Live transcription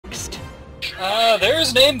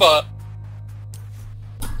There's Namebot.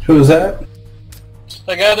 Who is that?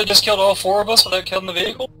 The guy that just killed all 4 of us without killing the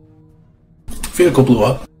vehicle? Vehicle blew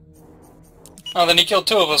up. Oh, then he killed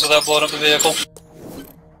 2 of us without blowing up the vehicle.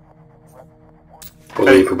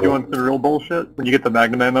 Hey, you want the real bullshit? When you get the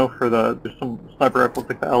Magnum ammo for there's some sniper rifles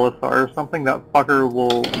like the LSR or something, that fucker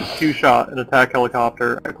will 2-shot an attack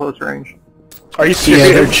helicopter at close range. Are you serious?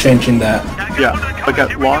 Yeah, they're changing that. Yeah, like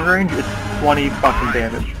at long range, it's 20 fucking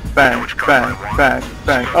damage. Bang, bang, bang,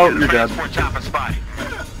 bang. Oh, you're dead.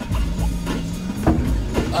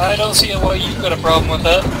 I don't see why you've got a problem with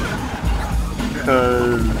that.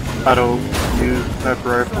 Because I don't use sniper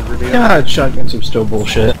rifles or the God, shotguns are still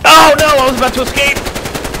bullshit. Oh no, I was about to escape!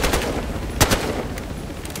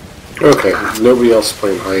 Okay, nobody else is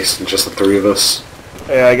playing Heist and just the 3 of us.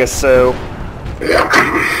 Yeah, I guess so. Yeah,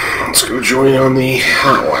 let's go join on the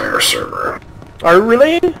Hotwire server. Are we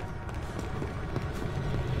related?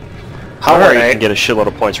 Hotwire, you can get a shitload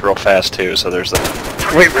of points real fast too, so there's that.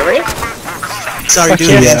 Wait, really? Sorry,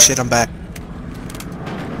 dude, shit, I'm back.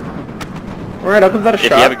 Alright, I'll give that a shot.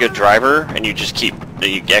 If you have a good driver, and you just you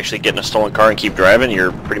actually get in a stolen car and keep driving,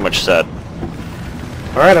 you're pretty much set.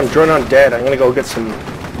 Alright, I'm joining on dead. I'm gonna go get some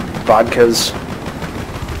vodkas.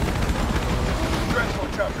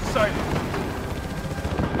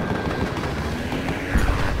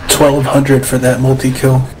 1200 for that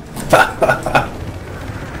multi-kill.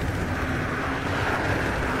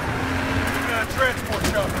 Transport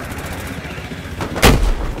chopper.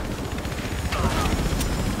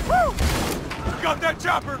 Got that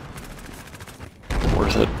chopper.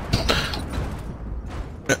 Worth it.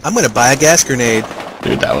 I'm gonna buy a gas grenade.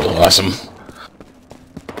 Dude, that was awesome.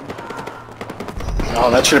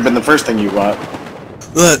 Oh, that should have been the first thing you bought.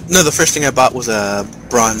 No, the first thing I bought was a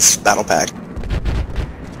bronze battle pack.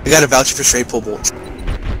 I got a voucher for straight pull bolts.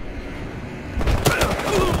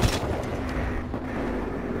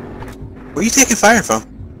 Where are you taking fire from?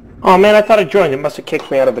 Oh man, I thought I joined. It must have kicked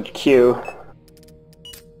me out of the queue.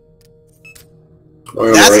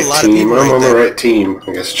 That's a lot of people. I'm on the right team.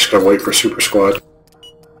 I guess just gotta wait for Super Squad.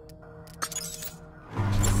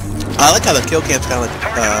 I like how the kill cam's kind of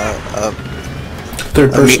like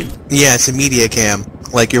third person. Yeah, it's a media cam,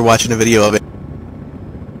 like you're watching a video of it.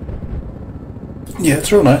 Yeah,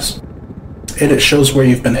 it's real nice. And it shows where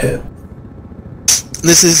you've been hit.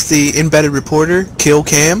 This is the embedded reporter kill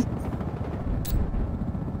cam.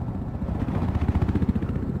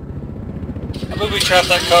 I believe we trapped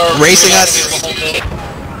that car. Racing us.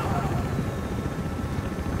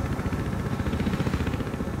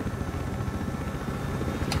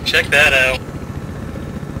 Check that out.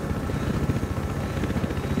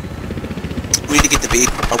 We need to get the beat.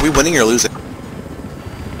 Are we winning or losing?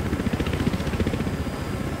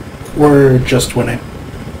 We're just winning.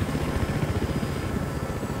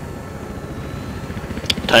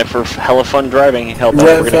 Time for hella fun driving. Help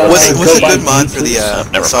out. What's a good mod for the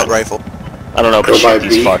assault rifle? I don't know, but shoot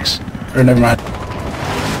these fucks. Or never mind.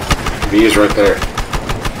 B is right there.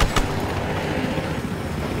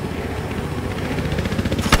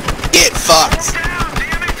 Get fucked.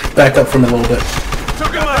 Back up from a little bit.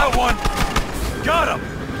 Took him out one. Got him.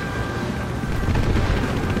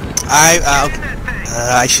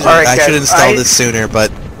 I should install this sooner,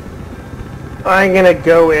 but I'm gonna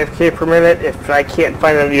go AFK for a minute. If I can't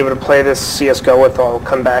find anybody to play this CSGO with, I'll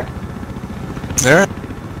come back. Alright.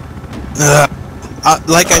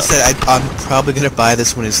 Like I said, I'm probably gonna buy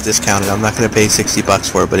this when it's discounted. I'm not gonna pay $60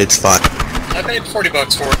 for it, but it's fun. I paid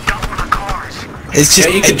 $40 for it. It's just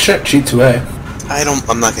you can check G2A.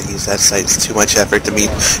 I'm not gonna use that site. It's too much effort for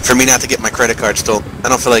me not to get my credit card stolen. I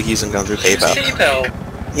don't feel like going through PayPal.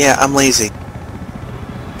 Yeah, I'm lazy.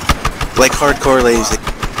 Like hardcore lazy.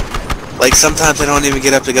 Like sometimes I don't even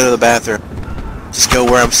get up to go to the bathroom. Just go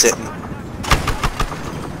where I'm sitting.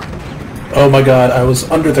 Oh my god, I was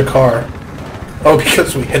under the car. Oh,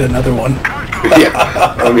 because we hit another one. Yeah,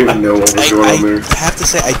 I don't even know what was going on there. I have to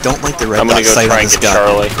say, I don't like the red I'm gonna dot go sight try on and this get gun.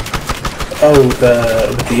 Charlie. Oh, with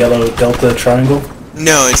the yellow delta triangle?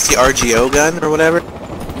 No, it's the RGO gun or whatever.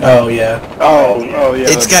 Oh yeah. Oh yeah.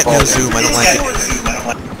 It's got no zoom. I don't like it.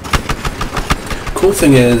 Cool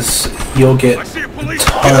thing is, you'll get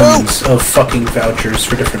tons of fucking vouchers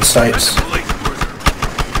for different sites.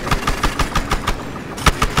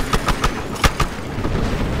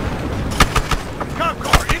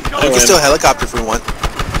 We can still helicopter if we want.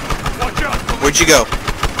 Where'd you go?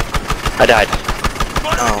 I died.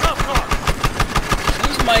 Oh.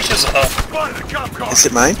 Whose mic is up? Is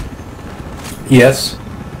it mine? Yes.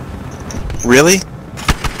 Really?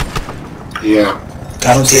 Yeah.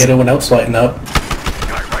 I don't see anyone else lighting up.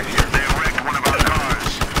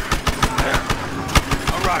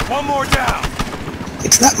 Alright, one more down.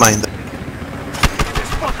 It's not mine though.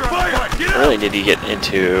 I really need to get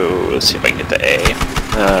into... Let's see if I can get to A.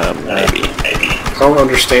 Maybe. I don't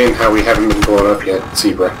understand how we haven't been going up yet,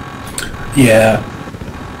 Zebra. Yeah.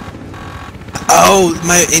 Oh,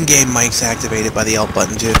 my in-game mic's activated by the Alt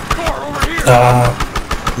button too.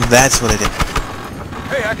 That's what it is.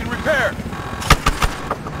 Hey, I can repair.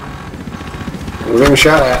 We're getting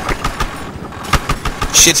shot at.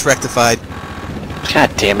 Shit's rectified.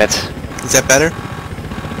 God damn it. Is that better?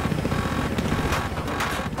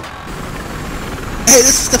 Hey,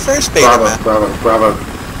 this is the first beta map. Bravo.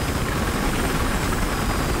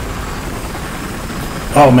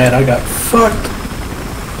 Oh man, I got fucked.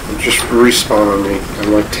 Just respawn on me.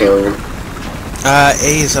 I'm like tailing him. A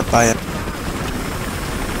is up by it.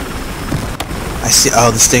 I see.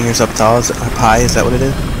 Oh, the Stinger's up tall. Is it up high? Is that what it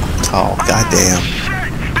is? Tall. Goddamn.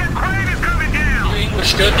 Your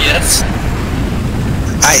English good? Yes.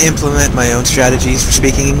 I implement my own strategies for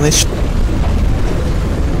speaking English.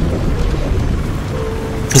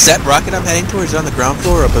 Is that rocket I'm heading towards on the ground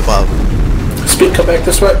floor or up above? Speed, come back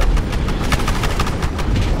this way.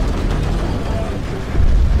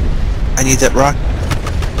 I need that rock.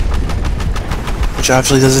 Which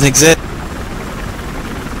obviously doesn't exist.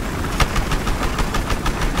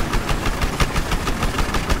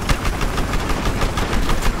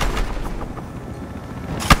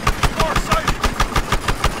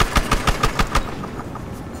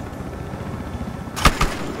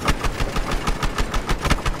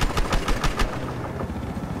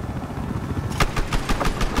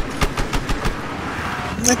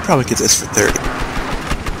 I'd probably get this for 30.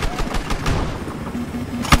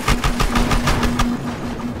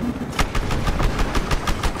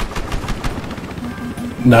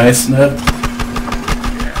 Nice, Ned.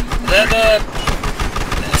 That,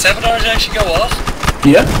 sabotage actually go off?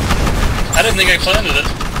 Yeah. I didn't think I planted it.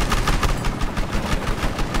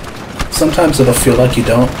 Sometimes it'll feel like you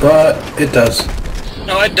don't, but it does.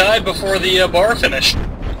 No, I died before the bar finished.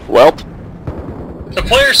 Well. The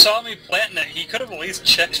player saw me planting it. He could have at least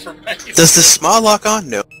checked for me. Does the small lock on?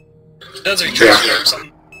 No. It does a tracer or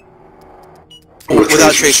something.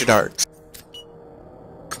 Without tracer darts.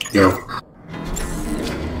 No.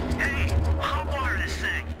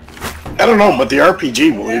 I don't know, but the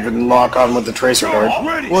RPG will even lock on with the tracer dart.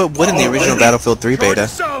 Well, what in the original Battlefield 3 beta?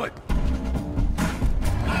 Solid.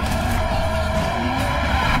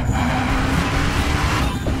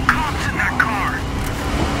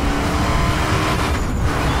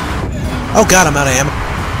 Oh god, I'm out of ammo.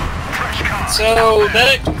 So,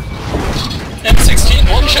 that M16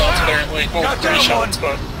 one-shots apparently. Well, 3 shots,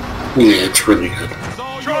 but... Yeah, it's really good.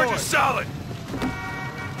 Charge is solid.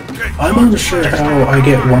 I'm unsure how I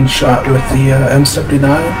get one shot with the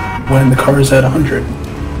M79 when the car is at 100.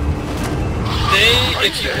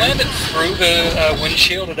 If you land it through the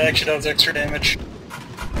windshield, it actually does extra damage.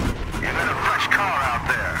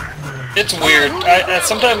 It's weird. I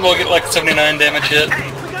sometimes we'll get like 79 damage hit.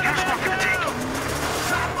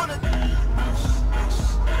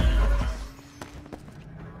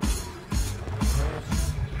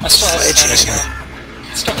 I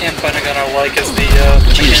still can't find a gun I like as the,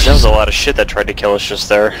 Jeez, that was a lot of shit that tried to kill us just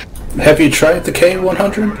there. Have you tried the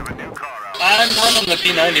K100? I'm running the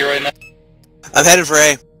P90 right now. I'm headed for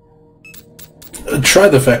A. Try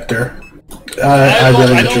the Vector. I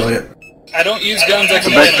really enjoy it. I don't use guns like The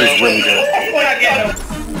Vector's really good.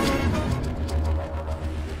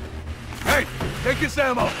 Hey, take this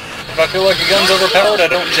ammo. If I feel like a gun's overpowered, I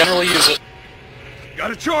don't generally use it.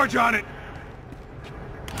 Got a charge on it.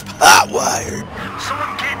 Hotwire.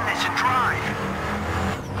 Someone get in this and drive.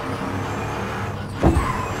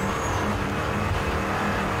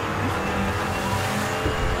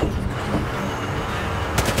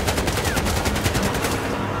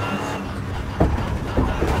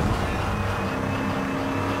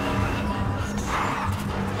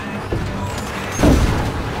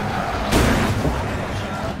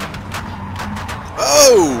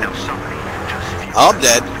 Oh! I'm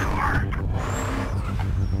dead.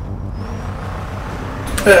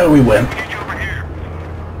 We win.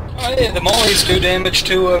 Oh yeah, the mollies do damage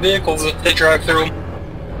to vehicles if they drive through them.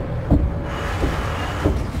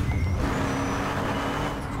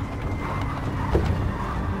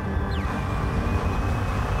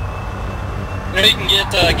 You know, you can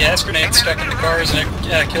get gas grenades stuck in the cars and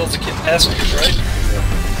it kills the passengers, right?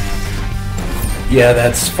 Yeah,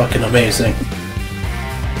 that's fucking amazing.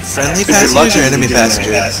 Friendly passengers or enemy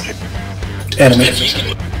passengers? Enemy.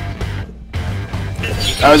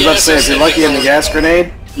 I was about to say, if you're lucky in the gas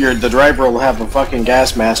grenade, the driver will have a fucking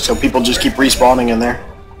gas mask, so people just keep respawning in there.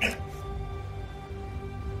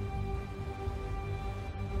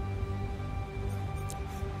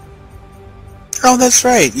 Oh, that's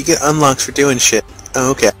right. You get unlocks for doing shit.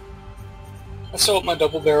 Oh, okay. I sold my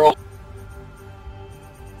double barrel.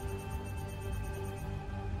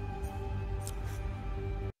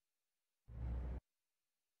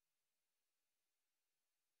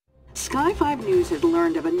 Sky 5 News has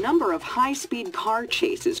learned of a number of high-speed car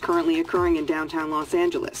chases currently occurring in downtown Los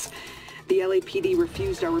Angeles. The LAPD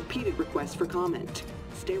refused our repeated requests for comment.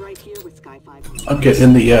 Stay right here with Sky 5 News. I'm getting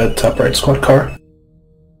in the top right squad car.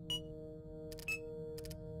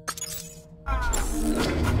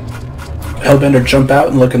 Hellbender, jump out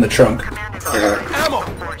and look in the trunk. Ammo!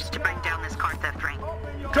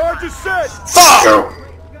 Charge is set! Fuck! Go.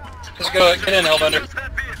 Just go, get in, Hellbender.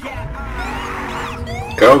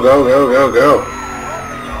 Go, go, go, go, go.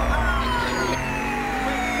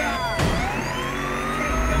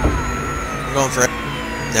 I'm going for it.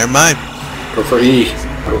 Never mind. Go for E.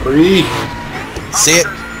 Go for E. See it?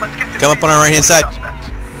 Come up on our right hand side.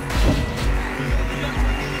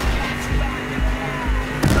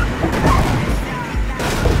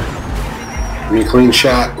 Give me a clean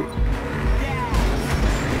shot.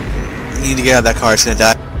 You need to get out of that car, it's gonna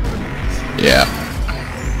die. Yeah.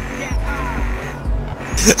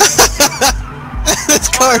 This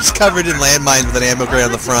car's covered in landmines with an ammo crate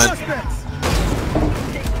on the front.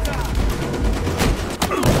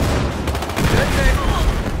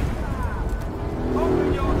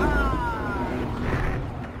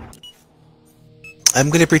 I'm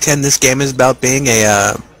gonna pretend this game is about being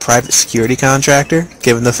a private security contractor,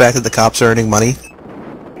 given the fact that the cops are earning money.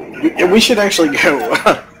 We should actually go.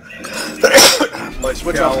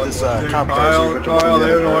 Switch off this cop car.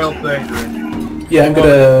 There's an oil thing. Yeah, I'm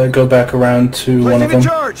gonna go back around to one of them.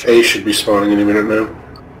 A should be spawning any minute now.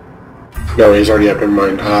 No, he's already up in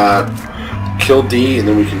mind. Kill D and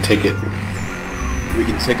then we can take it. We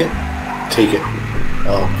can take it? Take it.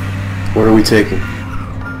 Oh. What are we taking?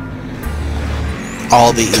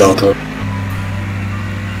 All the Delta.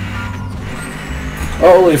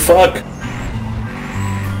 Holy fuck!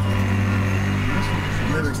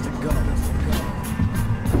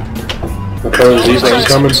 What color is these things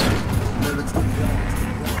coming?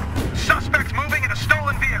 Suspects moving in a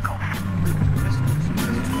stolen vehicle.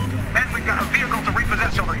 And we've got a vehicle to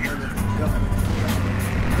repossess over here.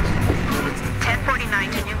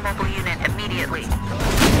 1049 to new mobile unit immediately.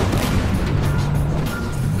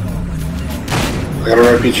 I got an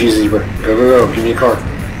RPG Zebra. Go, go, go. Give me a car.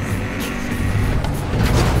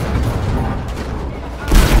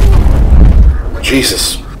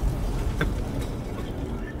 Jesus.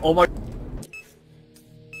 Oh my...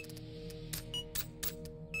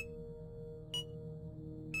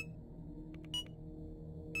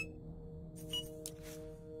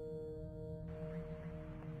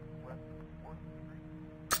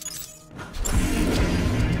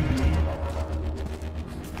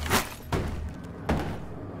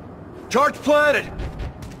 Charge planted!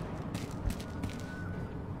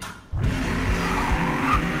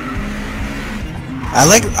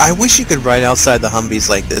 I wish you could ride outside the Humvees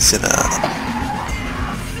like this in a...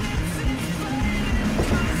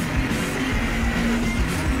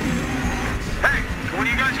 Hey, will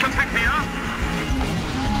you guys come pick me up?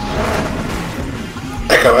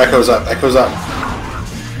 Echo, echo's up, echo's up.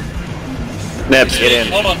 Nebs, get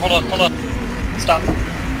in. Hold on. Stop.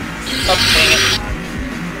 Oh, dang it.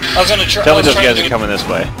 I was gonna try. Tell me those guys are coming this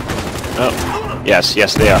way. Oh, yes,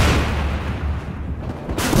 they are.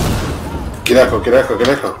 Get echo, get echo, get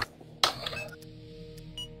echo.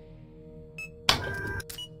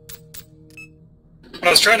 What I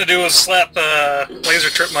was trying to do was slap laser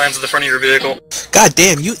trip mines at the front of your vehicle. God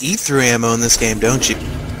damn, you eat through ammo in this game, don't you?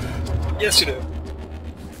 Yes, you do.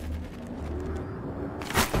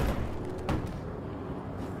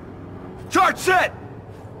 Charge set!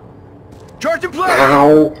 Charge in place!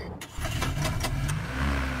 Ow.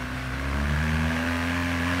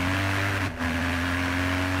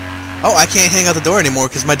 Oh, I can't hang out the door anymore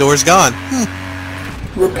because my door's gone.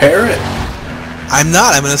 Repair it. I'm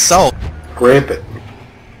not, I'm an assault. Grab it.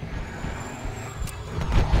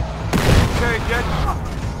 Okay, get...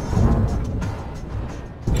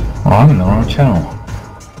 Oh, I'm in the wrong channel.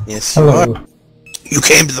 Yes, you Hello. are. You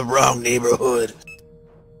came to the wrong neighborhood.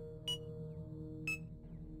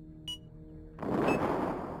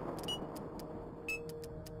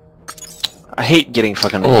 I hate getting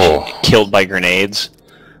fucking killed by grenades,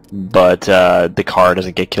 but the car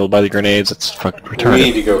doesn't get killed by the grenades. It's fucking retarded. We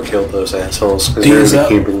need to go kill those assholes because These they're up.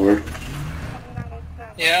 camping weird.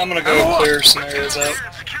 Yeah, I'm gonna go clear some areas out.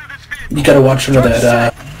 You gotta watch under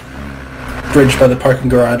that bridge by the parking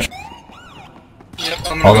garage. Yep,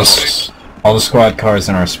 I'm gonna go see. All the squad cars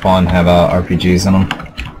in our spawn have RPGs in them.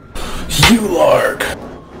 You lark.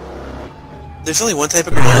 There's only one type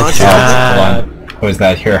of grenade launcher. Hold on. What was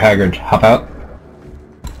that? Here, Haggard, hop out.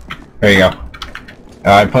 There you go.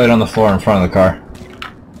 I put it on the floor in front of the car.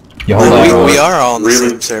 You hold on. We are all on the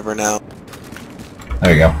same server now.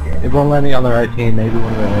 There you go. It won't let me on the right team, maybe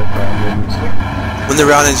one of the rounds. When the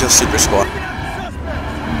round ends, you'll super squad.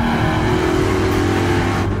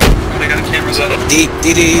 They got cameras out of D.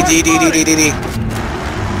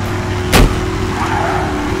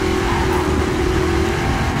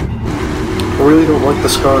 I really don't like the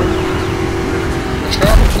scar. The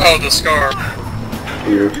scar? Oh, the scar.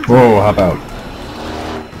 Here. Whoa, hop out.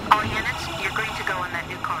 All units, you're going to go in that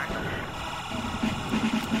new car.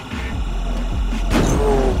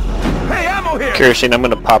 Hey, ammo here! Kerosene, I'm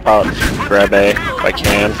gonna pop out and grab A if I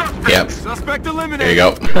can. Yep. Suspect eliminated. There you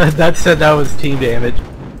go. That said that was team damage.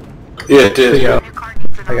 Yeah, it did. I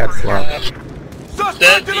got slapped.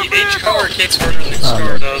 That each car kicks harder than the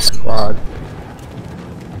scar does. Squad.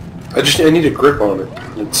 I need a grip on it.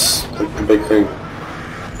 It's like the big thing. I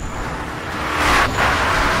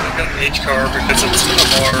got an H car because it's in the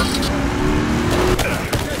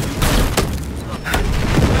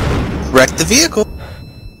bar. Wreck the vehicle.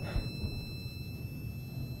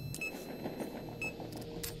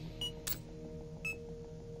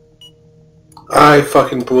 I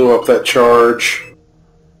fucking blew up that charge.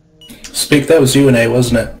 Speak, that was you and A,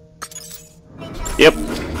 wasn't it? Yep.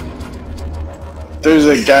 There's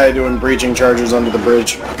a guy doing breaching charges under the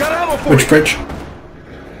bridge. Which bridge?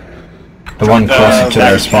 The one closer to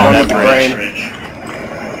their spawn. One with the crane.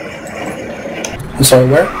 I'm sorry,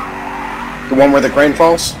 where? The one where the crane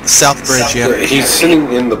falls? South bridge, yeah. He's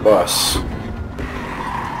sitting in the bus.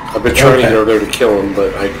 I've been trying to go there to kill him,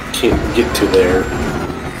 but I can't get to there.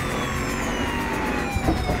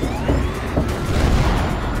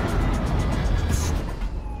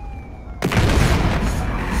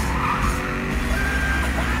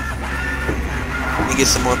 Get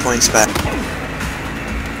some more points back.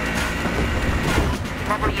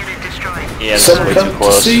 Mobile unit destroyed. Yeah, this is way too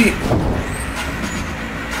close.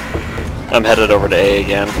 I'm headed over to A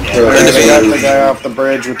again. They got the guy off the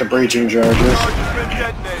bridge with the breaching charges.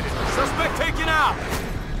 Suspect taken out.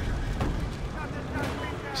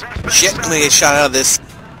 Shit, I'm gonna get shot out of this.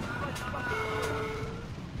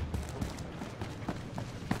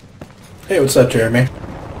 Hey, what's up, Jeremy?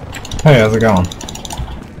 Hey, how's it going?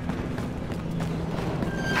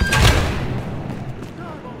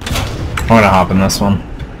 I'm gonna hop in this one.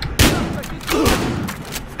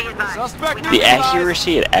 The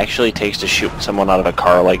accuracy it actually takes to shoot someone out of a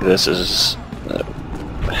car like this is...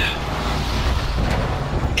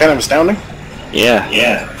 kind of astounding. Yeah.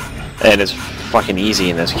 And it's fucking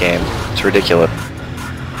easy in this game. It's ridiculous.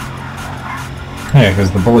 Yeah,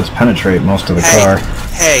 because the bullets penetrate most of the car.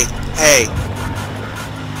 Hey.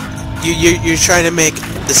 You're trying to make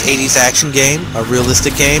this 80s action game a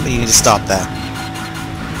realistic game, and you need to stop that.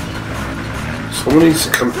 Someone needs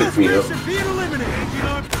to come pick me up.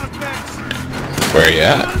 Where are you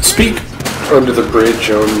at? Speak. Under the bridge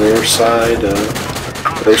on their side,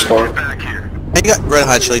 their spawn. I got red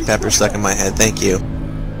hot chili pepper stuck in my head, thank you.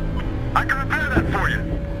 I can repair that for you.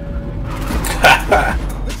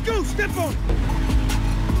 Let's go, step on.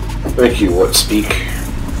 Thank you, what, Speak?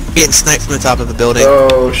 Getting sniped from the top of the building.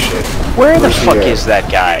 Oh shit. Where the fuck is that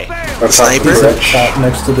guy? Sniper? He's that shot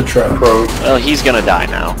next to the truck. Prone. Well, he's gonna die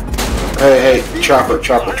now. Hey, Chopper,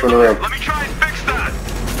 turn around. Let me try and fix that.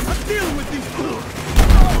 I'm dealing with these fools.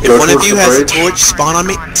 If one of you has a torch, spawn on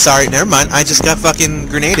me. Sorry, never mind. I just got fucking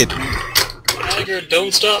grenaded. Tiger,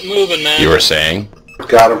 don't stop moving, man. You were saying?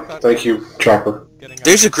 Got him. Thank you, Chopper.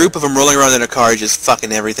 There's a group of them rolling around in a car just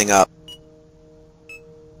fucking everything up.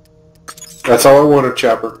 That's all I wanted,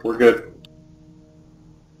 Chopper. We're good.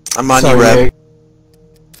 I'm on you, Rev.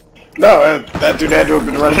 No, that dude had to have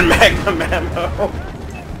been running Magnum ammo.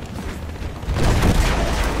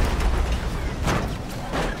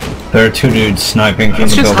 There are two dudes sniping from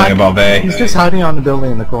the building above A. He's just hiding on the building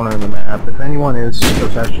in the corner of the map. If anyone is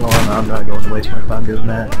professional, I'm not going to waste my time doing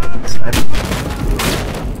that.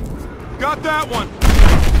 Got that one.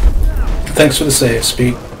 Thanks for the save,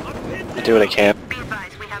 Speak. I do what I can.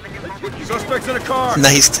 Suspects in a car.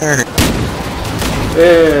 Nice turn.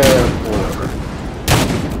 Yeah, whatever.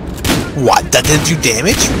 What? That didn't do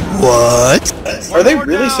damage? What? Are they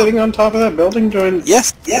really sitting on top of that building doing...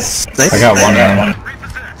 Yes. Nice. I got one down.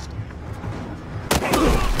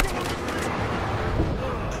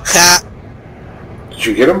 Ha! Did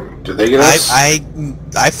you get him? Did they get us? I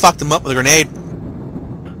fucked them up with a grenade.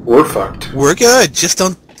 We're fucked. We're good. Just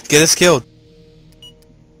don't get us killed.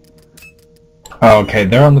 Oh, okay,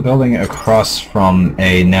 they're on the building across from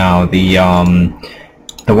A now. The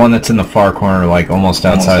one that's in the far corner, like almost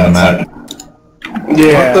outside the map.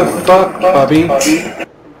 Yeah. What the fuck, Bobby?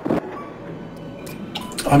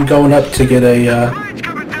 I'm going up to get a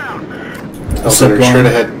zip line. Straight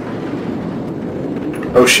ahead.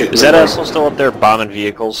 Oh shit. Is that asshole still up there bombing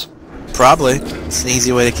vehicles? Probably. It's an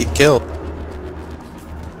easy way to get killed.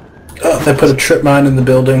 Oh, they put a trip mine in the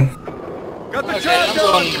building. Okay, I'm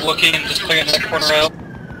going looking and just clearing that corner out.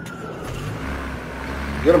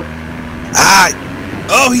 Get him. Ah!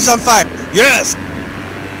 Oh, he's on fire! Yes!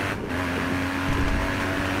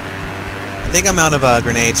 I think I'm out of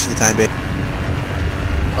grenades for the time being.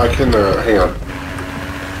 I can, hang on.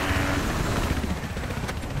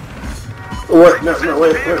 What? No,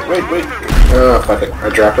 wait. Oh, fuck it. I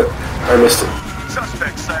dropped it. I missed it.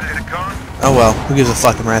 Oh well, who gives a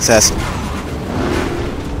fucking rat's ass?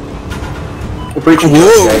 We're breaching.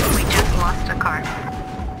 Whoa! We just lost a car.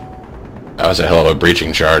 That was a hell of a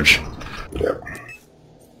breaching charge. Yep.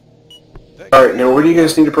 Alright, now where do you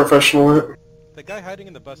guys need a professional at? The guy hiding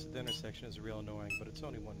in the bus at the intersection is real annoying, but it's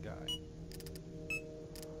only one guy.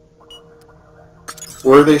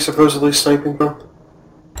 Where are they supposedly sniping from?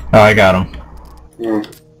 Oh, I got him.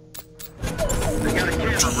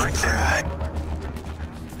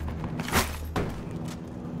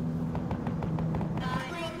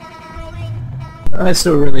 I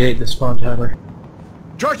still really hate this spawn timer.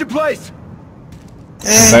 Charge in place!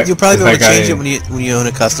 You'll probably be able to change it when you own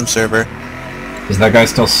a custom server. Is that guy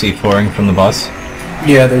still C4ing from the bus?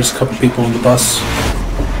 Yeah, there's a couple people in the bus.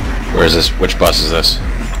 Where is this? Which bus is this?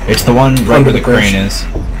 It's the one right where the crane is.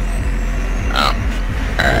 Oh.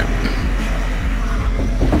 Alright.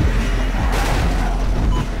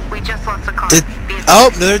 We just lost a car. Oh,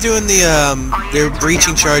 no, they're doing the, they're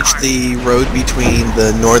breaching charge the road between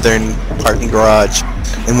the northern parking garage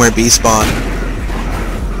and where B spawn.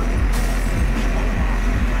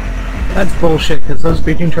 That's bullshit, because those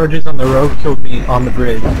breaching charges on the road killed me on the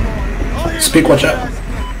bridge. Speak, watch out.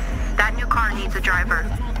 That new car needs a driver.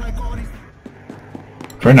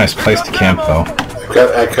 Very nice place to camp, though. They've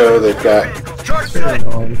got Echo, they've got...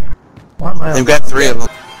 They've got 3 of them.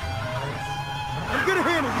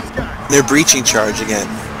 They're breaching charge again.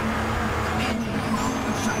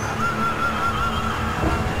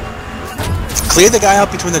 Clear the guy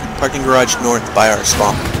out between the parking garage north by our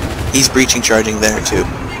spawn. He's breaching charging there too.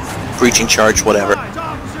 Breaching charge, whatever.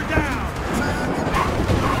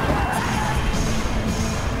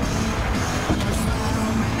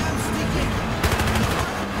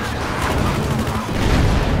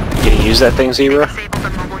 Can you use that thing, Zebra?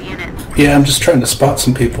 Yeah, I'm just trying to spot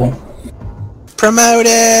some people.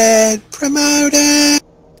 Promoted! Promoted!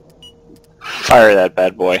 Fire that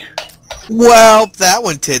bad boy. Well, that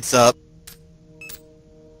one tits up.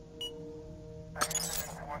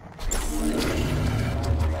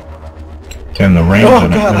 Damn, the range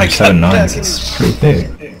on God, a 7.9 is pretty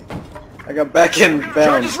big. I got back in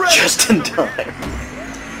bounds just in time.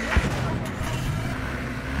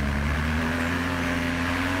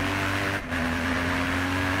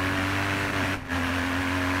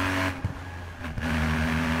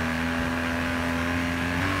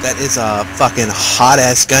 That is a fucking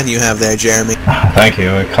hot-ass gun you have there, Jeremy. Thank you,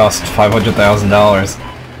 it cost $500,000.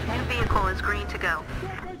 New vehicle is green to go.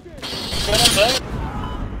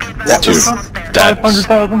 That was... That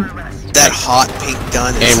That's hot pink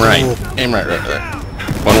gun is... aim right. Aim right there.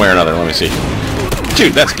 One way or another, let me see.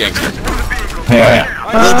 Dude, that's gangster. Yeah.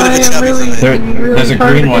 A little bit of a chubby There's a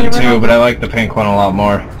green one too, but I like the pink one a lot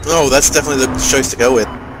more. Oh, that's definitely the choice to go with.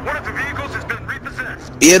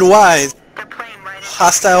 Be advised,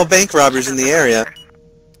 hostile bank robbers in the area.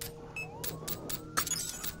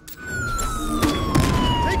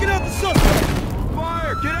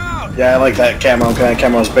 Yeah, I like that camo.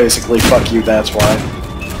 Camo's basically fuck you, that's why.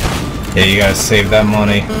 Yeah, you guys save that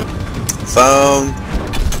money. Phone.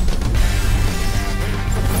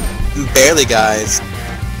 Barely, guys.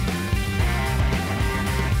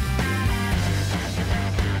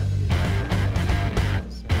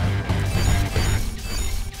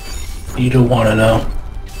 You don't want to know.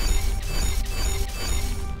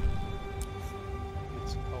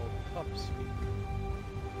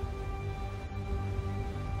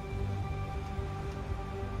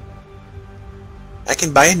 I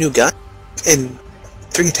can buy a new gun and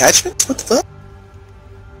 3 attachments? What the fuck?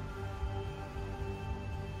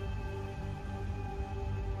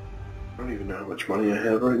 I don't even know how much money I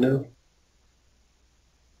have right now.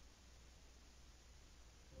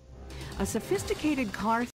 A sophisticated car